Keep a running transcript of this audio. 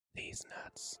These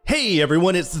nuts. Hey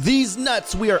everyone, it's These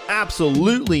Nuts. We are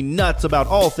absolutely nuts about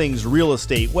all things real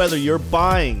estate. Whether you're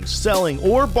buying, selling,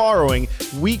 or borrowing,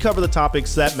 we cover the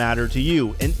topics that matter to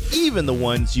you, and even the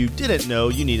ones you didn't know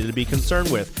you needed to be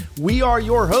concerned with. We are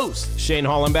your hosts, Shane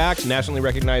Hollenbach, nationally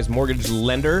recognized mortgage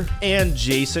lender. And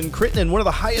Jason Crittenden, one of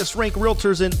the highest ranked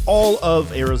realtors in all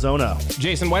of Arizona.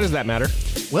 Jason, why does that matter?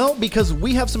 Well, because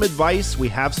we have some advice, we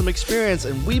have some experience,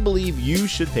 and we believe you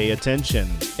should pay attention.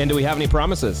 And do we have any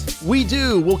promises? We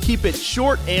do. We'll keep it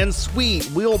short and sweet.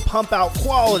 We'll pump out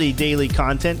quality daily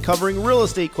content covering real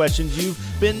estate questions you've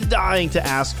been dying to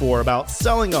ask for about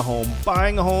selling a home,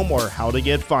 buying a home, or how to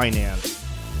get financed.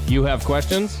 You have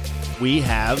questions? We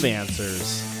have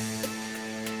answers.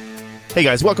 Hey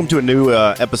guys, welcome to a new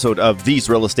episode of These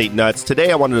Real Estate Nuts.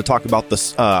 Today I wanted to talk about the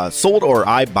sold or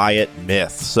I buy it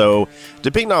myth. So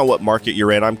depending on what market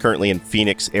you're in, I'm currently in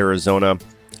Phoenix, Arizona.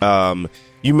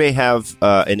 You may have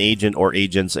an agent or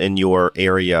agents in your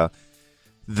area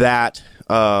that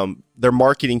their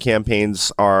marketing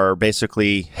campaigns are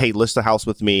basically, hey, list a house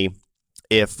with me.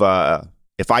 If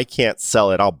I can't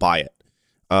sell it, I'll buy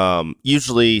it.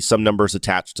 Usually some numbers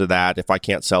attached to that. If I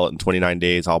can't sell it in 29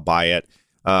 days, I'll buy it.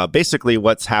 Basically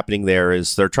what's happening there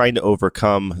is they're trying to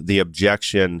overcome the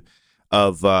objection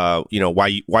of,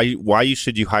 why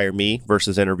should you hire me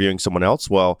versus interviewing someone else?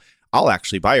 Well, I'll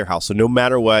actually buy your house. So no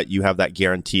matter what, you have that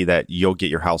guarantee that you'll get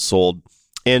your house sold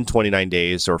in 29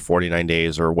 days or 49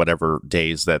 days or whatever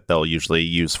days that they'll usually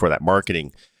use for that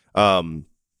marketing.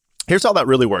 Here's how that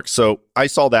really works. So I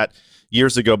saw that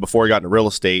years ago before I got into real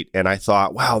estate, and I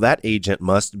thought, wow, that agent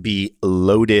must be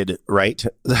loaded, right?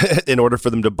 In order for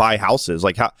them to buy houses.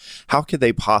 Like how could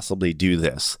they possibly do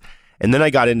this? And then I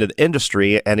got into the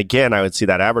industry, and again, I would see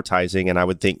that advertising and I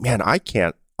would think, man, I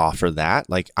can't offer that.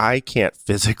 Like I can't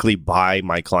physically buy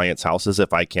my clients' houses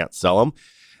if I can't sell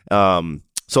them.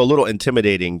 So a little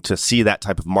intimidating to see that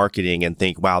type of marketing and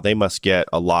think, wow, they must get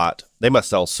a lot. They must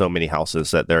sell so many houses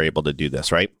that they're able to do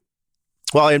this, right?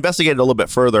 Well, I investigated a little bit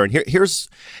further, and here's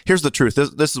the truth.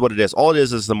 This is what it is. All it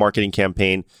is the marketing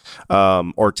campaign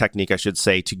or technique, I should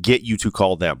say, to get you to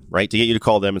call them, right? To get you to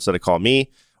call them instead of call me,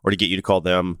 or to get you to call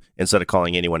them instead of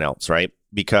calling anyone else, right?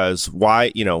 Because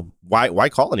why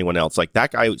call anyone else? Like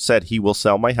that guy said he will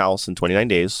sell my house in 29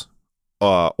 days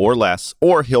or less,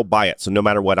 or he'll buy it. So no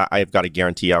matter what, I've got a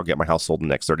guarantee I'll get my house sold in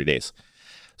the next 30 days.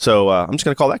 So I'm just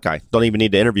going to call that guy. Don't even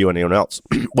need to interview anyone else.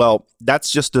 Well, that's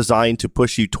just designed to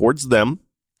push you towards them.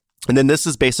 And then this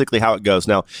is basically how it goes.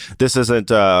 Now, this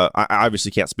isn't, I obviously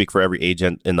can't speak for every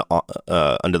agent in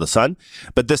the under the sun,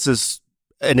 but this is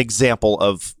an example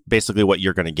of basically what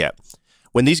you're going to get.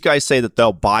 When these guys say that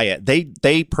they'll buy it,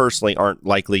 they personally aren't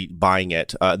likely buying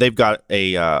it. They've got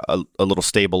a little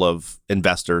stable of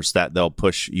investors that they'll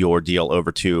push your deal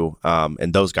over to,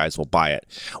 and those guys will buy it.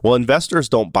 Well, investors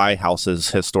don't buy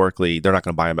houses historically. They're not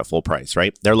going to buy them at full price,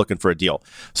 right? They're looking for a deal.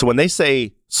 So when they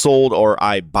say sold or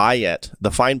I buy it,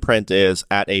 the fine print is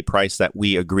at a price that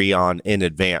we agree on in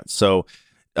advance. So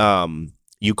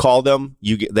you call them,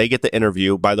 they get the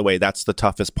interview. By the way, that's the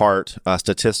toughest part.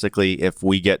 Statistically, if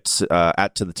we get to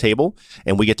the table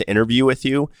and we get to interview with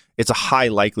you, it's a high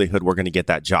likelihood we're going to get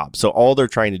that job. So all they're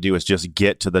trying to do is just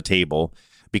get to the table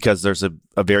because there's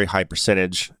a very high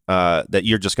percentage that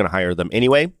you're just going to hire them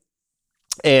anyway.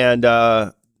 And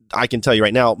I can tell you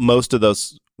right now, most of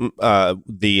those,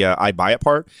 I buy it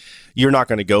part, you're not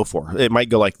going to go for. It might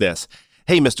go like this.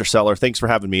 Hey, Mr. Seller, thanks for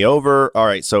having me over. All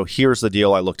right, so here's the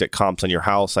deal. I looked at comps on your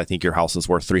house. I think your house is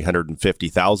worth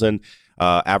 $350,000.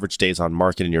 Average days on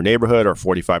market in your neighborhood are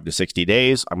 45 to 60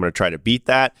 days. I'm going to try to beat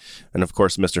that. And of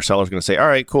course, Mr. Seller is going to say, all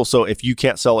right, cool. So if you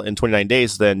can't sell it in 29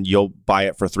 days, then you'll buy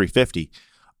it for $350,000.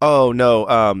 Oh,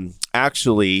 no.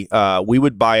 Actually, we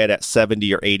would buy it at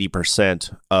 70 or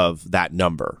 80% of that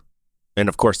number. And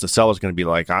of course, the seller's going to be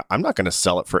like, I'm not going to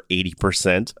sell it for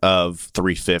 80% of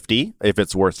 $350,000 if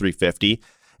it's worth $350,000.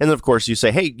 And then of course you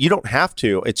say, hey, you don't have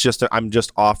to. It's just I'm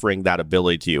just offering that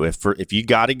ability to you. If you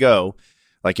got to go,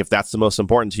 like if that's the most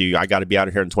important to you, I got to be out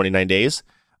of here in 29 days.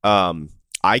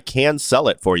 I can sell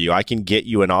it for you. I can get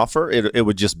you an offer. It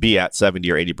would just be at 70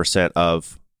 or 80%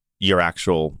 of your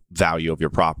actual value of your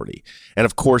property. And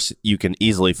of course, you can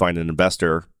easily find an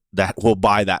investor that will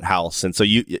buy that house. And so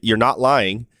you're not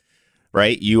lying.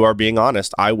 Right? You are being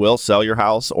honest. I will sell your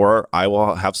house or I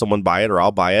will have someone buy it or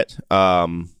I'll buy it,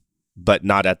 but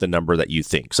not at the number that you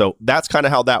think. So that's kind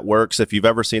of how that works. If you've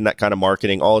ever seen that kind of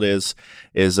marketing, all it is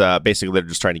basically they're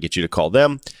just trying to get you to call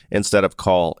them instead of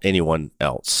call anyone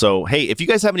else. So, hey, if you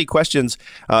guys have any questions,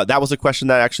 that was a question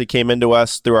that actually came into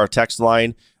us through our text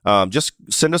line. just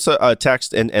send us a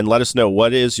text and let us know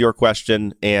what is your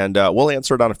question, and we'll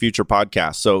answer it on a future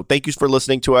podcast. So thank you for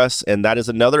listening to us, and that is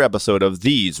another episode of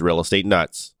These Real Estate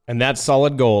Nuts. And that's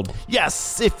solid gold.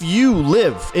 Yes, if you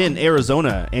live in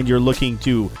Arizona and you're looking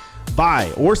to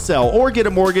buy or sell or get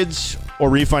a mortgage or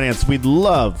refinance, we'd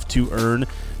love to earn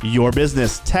your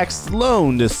business. Text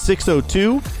LOAN to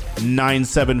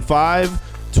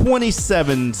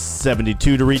 602-975-2772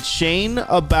 to reach Shane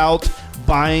about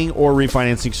buying or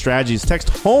refinancing strategies. Text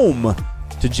HOME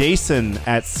to Jason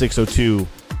at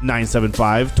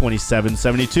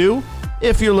 602-975-2772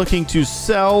 if you're looking to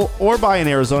sell or buy in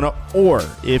Arizona, or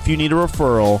if you need a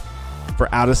referral for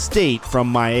out of state from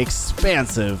my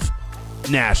expansive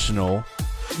national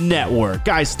network.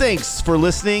 Guys, thanks for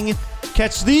listening.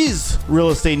 Catch these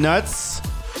real estate nuts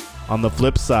on the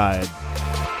flip side.